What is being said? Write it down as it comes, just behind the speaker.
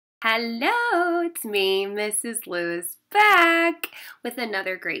Hello, it's me, Mrs. Lewis, back with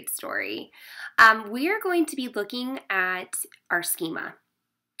another great story. We are going to be looking at our schema.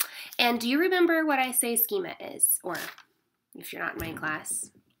 And do you remember what I say schema is? Or if you're not in my class,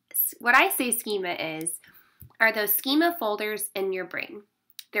 what I say schema is are those schema folders in your brain.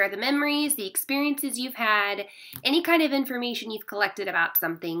 They're the memories, the experiences you've had, any kind of information you've collected about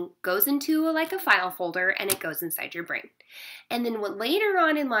something goes into like a file folder and it goes inside your brain. And then when later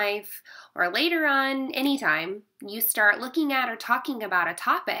on in life or later on anytime you start looking at or talking about a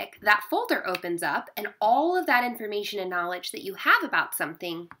topic, that folder opens up and all of that information and knowledge that you have about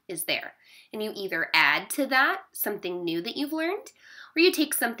something is there. And you either add to that something new that you've learned, or you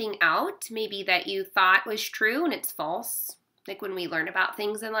take something out, maybe that you thought was true and it's false. Like when we learn about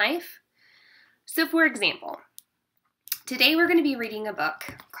things in life. So for example, today we're going to be reading a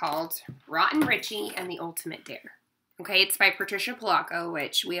book called Rotten Richie and the Ultimate Dare. Okay, it's by Patricia Polacco,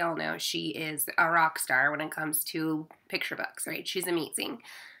 which we all know she is a rock star when it comes to picture books, right? She's amazing.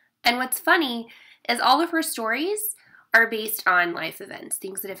 And what's funny is all of her stories are based on life events,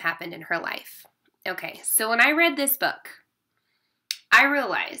 things that have happened in her life. Okay, so when I read this book, I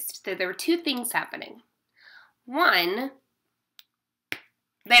realized that there were two things happening. One,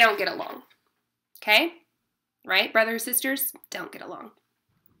 they don't get along, okay? Right? Brothers, sisters don't get along.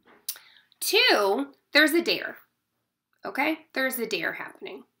 Two, there's a dare, okay? There's a dare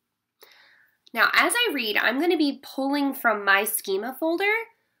happening. Now, as I read, I'm going to be pulling from my schema folder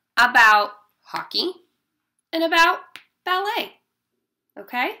about hockey and about ballet,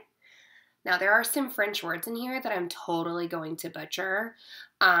 okay? Now, there are some French words in here that I'm totally going to butcher.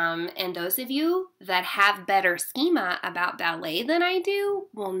 And those of you that have better schema about ballet than I do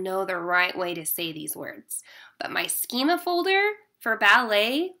will know the right way to say these words. But my schema folder for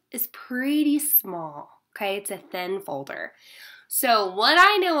ballet is pretty small, okay? It's a thin folder. So what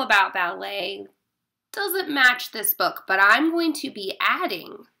I know about ballet doesn't match this book, but I'm going to be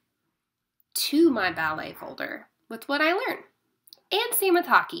adding to my ballet folder with what I learned. And same with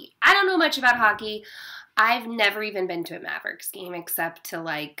hockey. I don't know much about hockey. I've never even been to a Mavericks game except to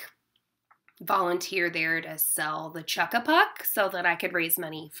like volunteer there to sell the Chuck-a-Puck so that I could raise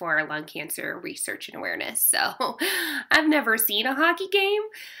money for lung cancer research and awareness. So I've never seen a hockey game.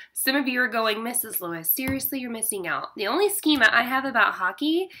 Some of you are going, Mrs. Lewis, seriously, you're missing out. The only schema I have about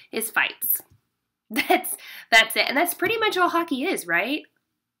hockey is fights. That's it. And that's pretty much all hockey is, right?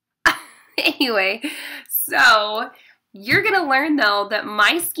 Anyway, so you're going to learn, though, that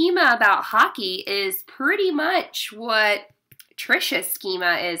my schema about hockey is pretty much what Trisha's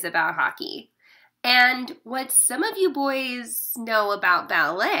schema is about hockey. And what some of you boys know about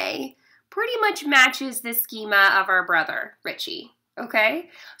ballet pretty much matches the schema of our brother, Richie. Okay?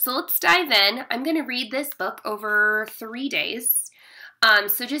 So let's dive in. I'm going to read this book over 3 days.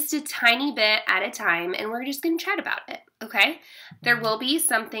 So just a tiny bit at a time, and we're just going to chat about it. Okay? There will be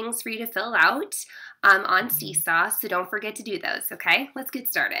some things for you to fill out on Seesaw, so don't forget to do those, okay? Let's get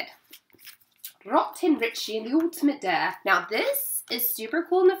started. Rotten Richie and the Ultimate Dare. Now, this is super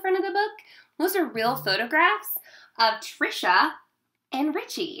cool in the front of the book. Those are real photographs of Trisha and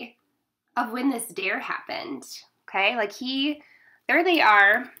Richie of when this dare happened, okay? Like there they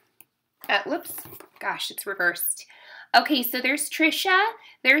are. Whoops, gosh, it's reversed. Okay, so there's Trisha,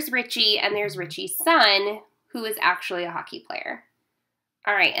 there's Richie, and there's Richie's son, who is actually a hockey player.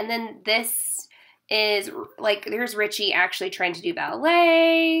 All right, and then this is like there's Richie actually trying to do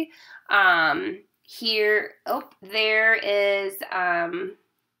ballet. There is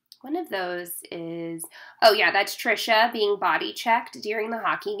one of those is, oh yeah, that's Trisha being body checked during the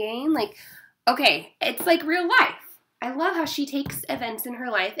hockey game. Like, okay, it's like real life. I love how she takes events in her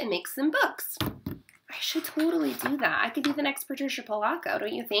life and makes them books. I should totally do that. I could be the next Patricia Polacco,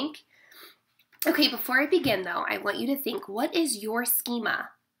 don't you think? Okay, before I begin though, I want you to think, what is your schema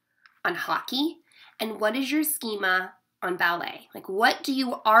on hockey? And what is your schema on ballet? Like, what do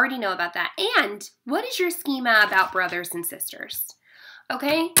you already know about that? And what is your schema about brothers and sisters?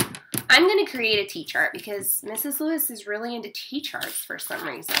 Okay, I'm going to create a T-chart because Mrs. Lewis is really into T-charts for some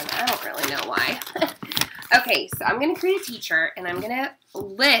reason. I don't really know why. Okay, so I'm going to create a T-chart and I'm going to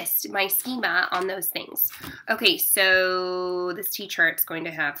list my schema on those things. Okay, so this T-chart is going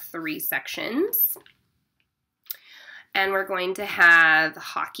to have 3 sections. And we're going to have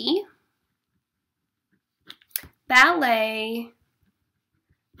hockey, ballet,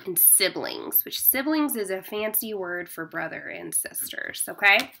 and siblings, which siblings is a fancy word for brother and sisters,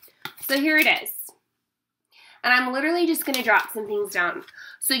 okay? So here it is. And I'm literally just going to drop some things down.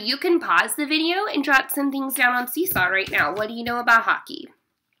 So you can pause the video and drop some things down on Seesaw right now. What do you know about hockey?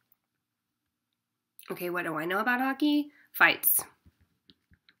 Okay, what do I know about hockey? Fights.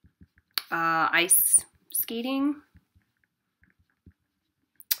 ice skating.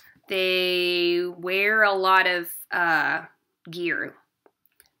 They wear a lot of gear.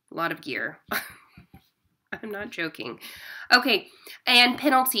 A lot of gear. I'm not joking. Okay, and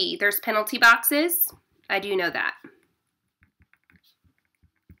penalty. There's penalty boxes. I do know that.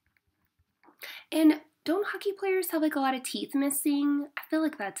 And don't hockey players have like a lot of teeth missing? I feel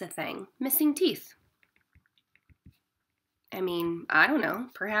like that's a thing. Missing teeth. I mean, I don't know.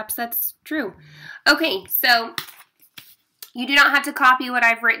 Perhaps that's true. Okay, so you do not have to copy what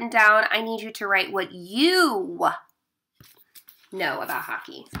I've written down. I need you to write what you know about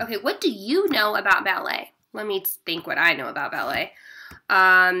hockey. Okay, what do you know about ballet? Let me think what I know about ballet.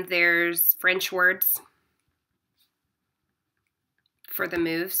 There's French words for the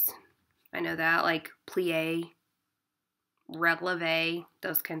moves. I know that, like plie, releve,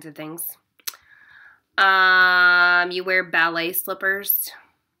 those kinds of things. You wear ballet slippers.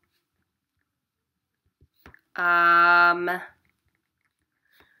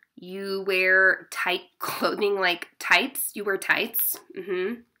 You wear tight clothing like tights. You wear tights.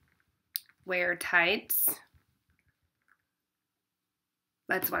 Wear tights.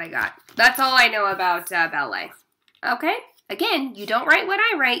 That's what I got. That's all I know about ballet. Okay? Again, you don't write what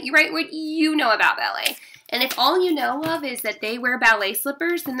I write. You write what you know about ballet. And if all you know of is that they wear ballet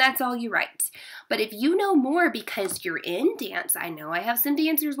slippers, then that's all you write. But if you know more because you're in dance, I know I have some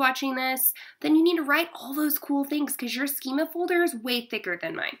dancers watching this, then you need to write all those cool things because your schema folder is way thicker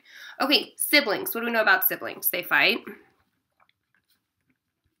than mine. Okay, siblings. What do we know about siblings? They fight.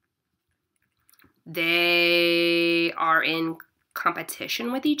 They are in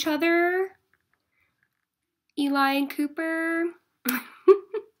competition with each other. Eli and Cooper.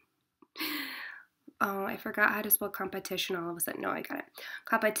 Oh, I forgot how to spell competition all of a sudden. No, I got it.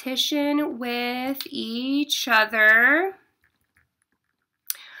 Competition with each other.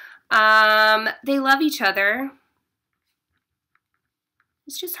 They love each other.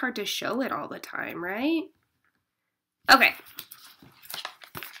 It's just hard to show it all the time, right? Okay.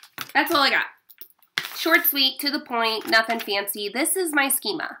 That's all I got. Short, sweet, to the point, nothing fancy. This is my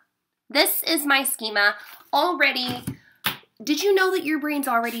schema. This is my schema already. Did you know that your brains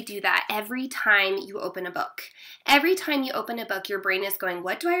already do that every time you open a book? Every time you open a book, your brain is going,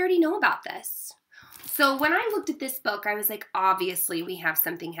 what do I already know about this? So when I looked at this book, I was like, obviously we have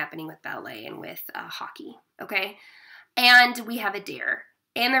something happening with ballet and with hockey, okay? And we have a dare.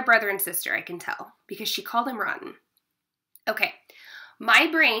 And their brother and sister, I can tell, because she called him rotten. Okay, my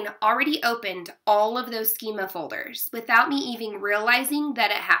brain already opened all of those schema folders without me even realizing that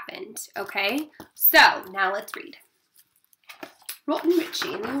it happened, okay? So now let's read. Rotten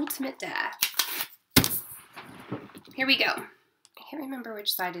Richie and the Ultimate Dare. Here we go. I can't remember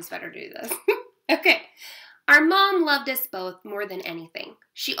which side is better to do this. Okay. Our mom loved us both more than anything.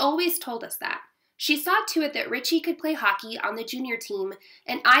 She always told us that. She saw to it that Richie could play hockey on the junior team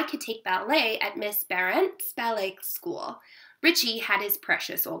and I could take ballet at Miss Barrett's ballet school. Richie had his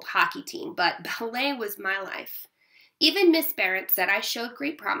precious old hockey team, but ballet was my life. Even Miss Barrett said I showed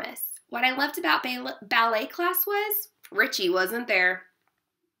great promise. What I loved about ballet class was Richie wasn't there.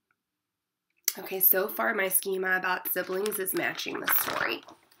 Okay, so far my schema about siblings is matching the story.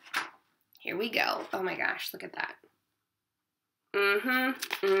 Here we go. Oh my gosh, look at that.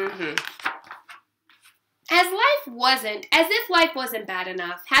 As if life wasn't bad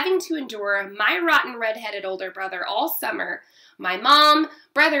enough, having to endure my rotten redheaded older brother all summer, my mom,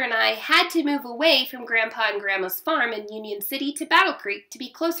 brother, and I had to move away from Grandpa and Grandma's farm in Union City to Battle Creek to be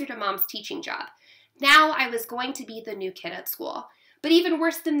closer to Mom's teaching job. Now I was going to be the new kid at school. But even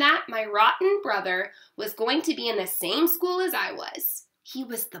worse than that, my rotten brother was going to be in the same school as I was. He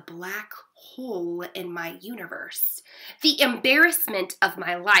was the black hole in my universe, the embarrassment of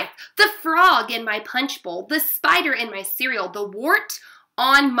my life, the frog in my punch bowl, the spider in my cereal, the wart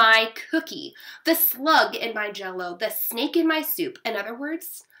on my cookie, the slug in my Jell-O, the snake in my soup. In other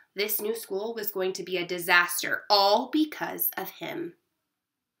words, this new school was going to be a disaster, all because of him.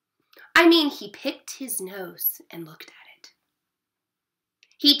 I mean, he picked his nose and looked at it.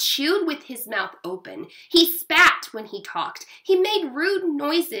 He chewed with his mouth open. He spat when he talked. He made rude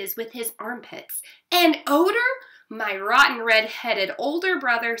noises with his armpits. And odor? My rotten red-headed older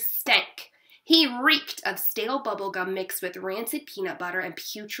brother stank. He reeked of stale bubblegum mixed with rancid peanut butter and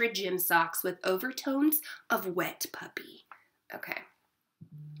putrid gym socks with overtones of wet puppy. Okay.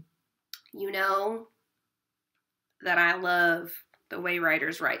 You know that I love the way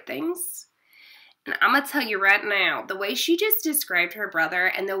writers write things. And I'm going to tell you right now, the way she just described her brother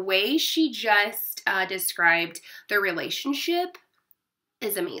and the way she just described their relationship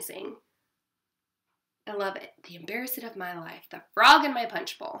is amazing. I love it. The embarrassment of my life. The frog in my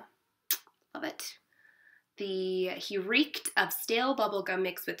punch bowl. Love it. He reeked of stale bubblegum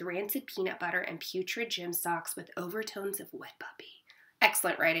mixed with rancid peanut butter and putrid gym socks with overtones of wet puppy.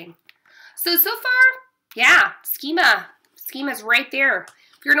 Excellent writing. So far, yeah, schema. Schema's right there.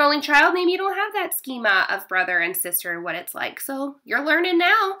 If you're an only child, maybe you don't have that schema of brother and sister and what it's like. So you're learning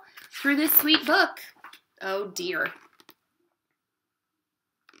now through this sweet book. Oh, dear.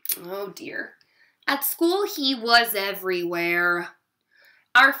 Oh, dear. At school, he was everywhere.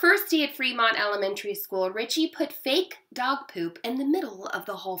 Our first day at Fremont Elementary School, Richie put fake dog poop in the middle of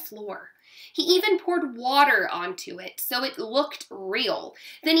the hall floor. He even poured water onto it so it looked real.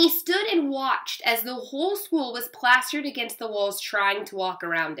 Then he stood and watched as the whole school was plastered against the walls trying to walk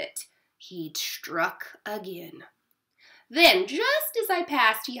around it. He'd struck again. Then, just as I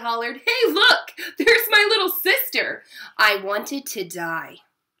passed, he hollered, "Hey, look! There's my little sister!" I wanted to die.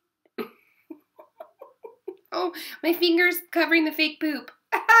 Oh, my finger's covering the fake poop.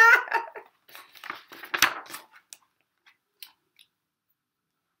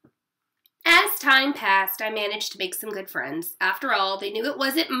 As time passed, I managed to make some good friends. After all, they knew it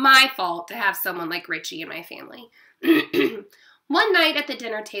wasn't my fault to have someone like Richie in my family. One night at the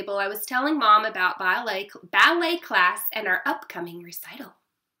dinner table, I was telling Mom about ballet class and our upcoming recital.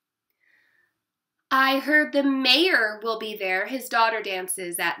 I heard the mayor will be there. His daughter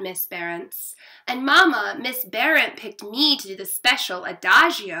dances at Miss Barrett's. And Mama, Miss Barrett picked me to do the special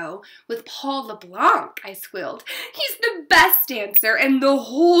adagio with Paul LeBlanc, I squealed. He's the best dancer in the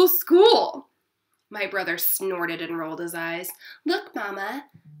whole school. My brother snorted and rolled his eyes. Look, Mama,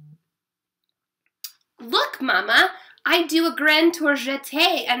 I do a grand tour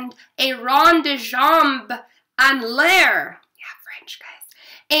jeté and a rond de jambe en l'air. Yeah, French, guys.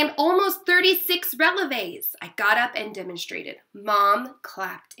 And almost 36 releves. I got up and demonstrated. Mom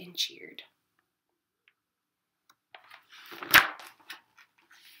clapped and cheered.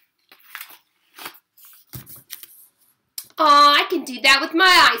 Aw, I can do that with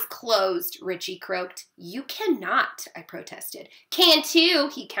my eyes closed, Richie croaked. You cannot, I protested. Can too,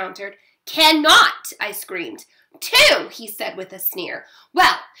 he countered. Cannot, I screamed. Too, he said with a sneer.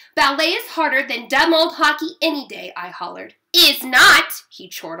 Well, ballet is harder than dumb old hockey any day, I hollered. Is not, he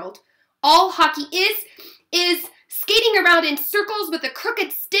chortled. All hockey is skating around in circles with a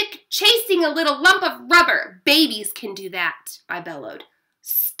crooked stick, chasing a little lump of rubber. Babies can do that, I bellowed.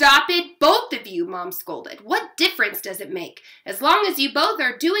 Stop it, both of you, Mom scolded. What difference does it make, as long as you both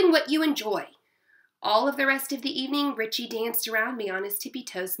are doing what you enjoy? All of the rest of the evening, Richie danced around me on his tippy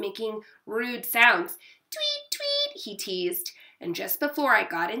toes, making rude sounds. Tweet, tweet, he teased. And just before I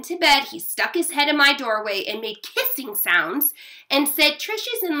got into bed, he stuck his head in my doorway and made kissing sounds and said,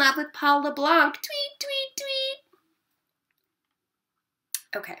 Trisha's in love with Paul LeBlanc. Tweet, tweet,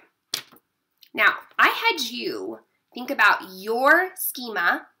 tweet. Okay. Now, I had you think about your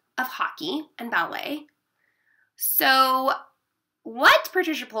schema of hockey and ballet. So what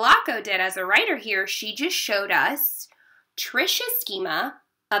Patricia Polacco did as a writer here, she just showed us Trisha's schema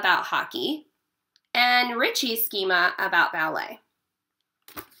about hockey and Richie's schema about ballet.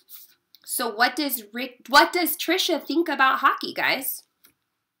 So what does Trisha think about hockey, guys?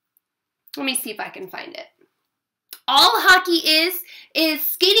 Let me see if I can find it. All hockey is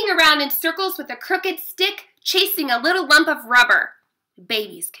skating around in circles with a crooked stick, chasing a little lump of rubber.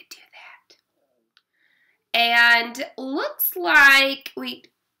 Babies could do that. And looks like,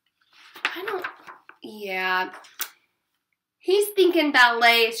 he's thinking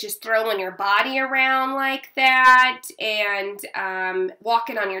ballet is just throwing your body around like that and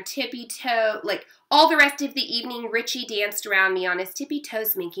walking on your tippy toe. Like all the rest of the evening, Richie danced around me on his tippy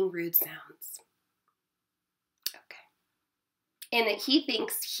toes, making rude sounds. Okay. And that he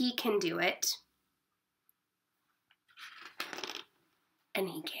thinks he can do it. And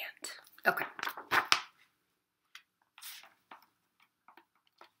he can't. Okay.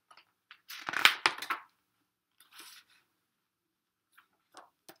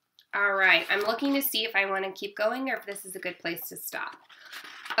 All right, I'm looking to see if I want to keep going or if this is a good place to stop.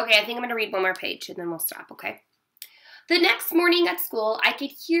 Okay, I think I'm going to read one more page and then we'll stop, okay? The next morning at school, I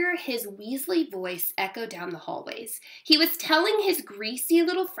could hear his Weasley voice echo down the hallways. He was telling his greasy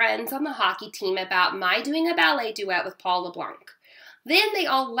little friends on the hockey team about my doing a ballet duet with Paul LeBlanc. Then they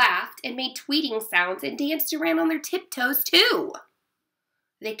all laughed and made tweeting sounds and danced around on their tiptoes too.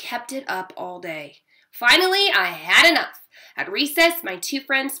 They kept it up all day. Finally, I had enough. At recess, my two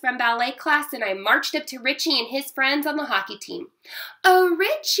friends from ballet class and I marched up to Richie and his friends on the hockey team. Oh,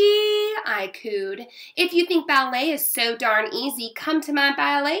 Richie, I cooed. If you think ballet is so darn easy, come to my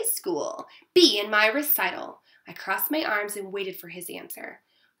ballet school. Be in my recital. I crossed my arms and waited for his answer.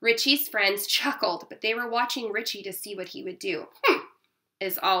 Richie's friends chuckled, but they were watching Richie to see what he would do.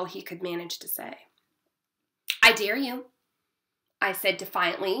 is all he could manage to say. I dare you, I said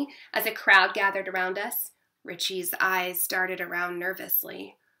defiantly as a crowd gathered around us. Richie's eyes darted around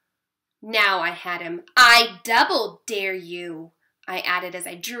nervously. Now I had him. I double dare you, I added as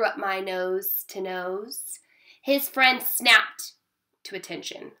I drew up my nose to nose. His friends snapped to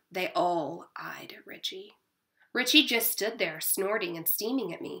attention. They all eyed Richie. Richie just stood there, snorting and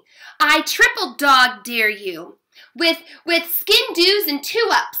steaming at me. I triple dog dare you. With skin do's and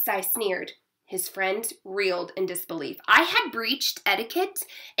 2-ups, I sneered. His friends reeled in disbelief. I had breached etiquette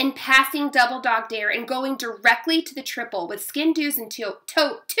in passing double dog dare and going directly to the triple with skin do's and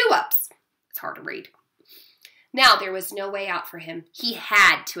 2-ups. It's hard to read. Now there was no way out for him. He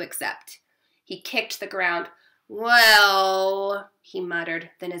had to accept. He kicked the ground. Well, he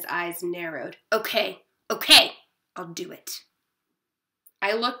muttered, then his eyes narrowed. Okay, I'll do it.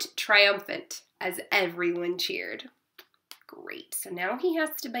 I looked triumphant as everyone cheered. Great, so now he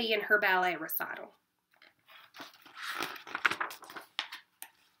has to be in her ballet recital.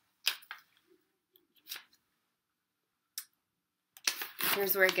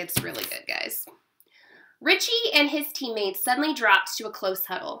 Here's where it gets really good, guys. Richie and his teammates suddenly dropped to a close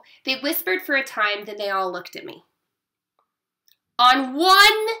huddle. They whispered for a time, then they all looked at me. On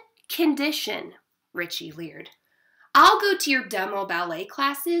one condition, Richie leered. I'll go to your demo ballet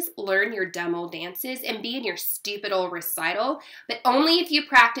classes, learn your demo dances, and be in your stupid old recital, but only if you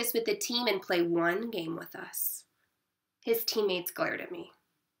practice with the team and play one game with us. His teammates glared at me.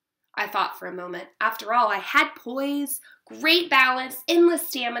 I thought for a moment. After all, I had poise, great balance, endless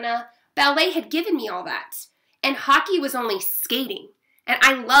stamina. Ballet had given me all that. And hockey was only skating. And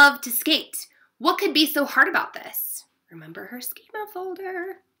I love to skate. What could be so hard about this? Remember her schema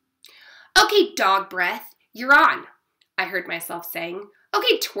folder. Okay, dog breath, you're on, I heard myself saying.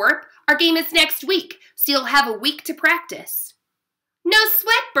 Okay, twerp, our game is next week, so you'll have a week to practice. No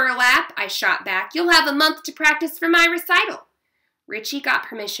sweat, burlap, I shot back. You'll have a month to practice for my recital. Richie got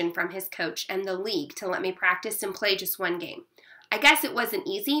permission from his coach and the league to let me practice and play just one game. I guess it wasn't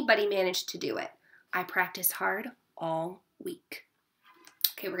easy, but he managed to do it. I practiced hard all week.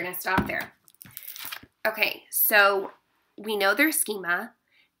 Okay, we're going to stop there. Okay, so we know their schema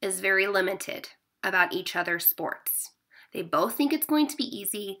is very limited about each other's sports. They both think it's going to be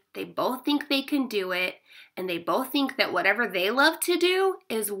easy, they both think they can do it, and they both think that whatever they love to do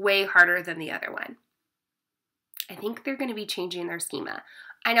is way harder than the other one. I think they're going to be changing their schema.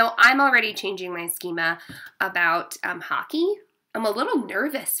 I know I'm already changing my schema about hockey. I'm a little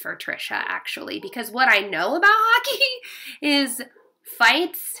nervous for Trisha, actually, because what I know about hockey is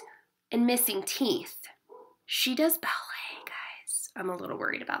fights and missing teeth. She does ballet, guys. I'm a little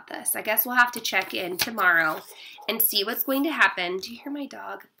worried about this. I guess we'll have to check in tomorrow and see what's going to happen. Do you hear my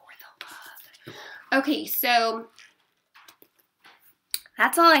dog? For the love. Okay, so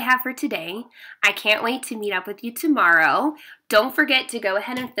that's all I have for today. I can't wait to meet up with you tomorrow. Don't forget to go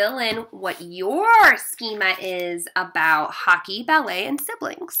ahead and fill in what your schema is about hockey, ballet, and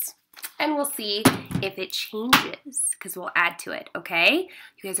siblings. And we'll see if it changes because we'll add to it, okay?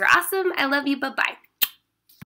 You guys are awesome. I love you. Bye-bye.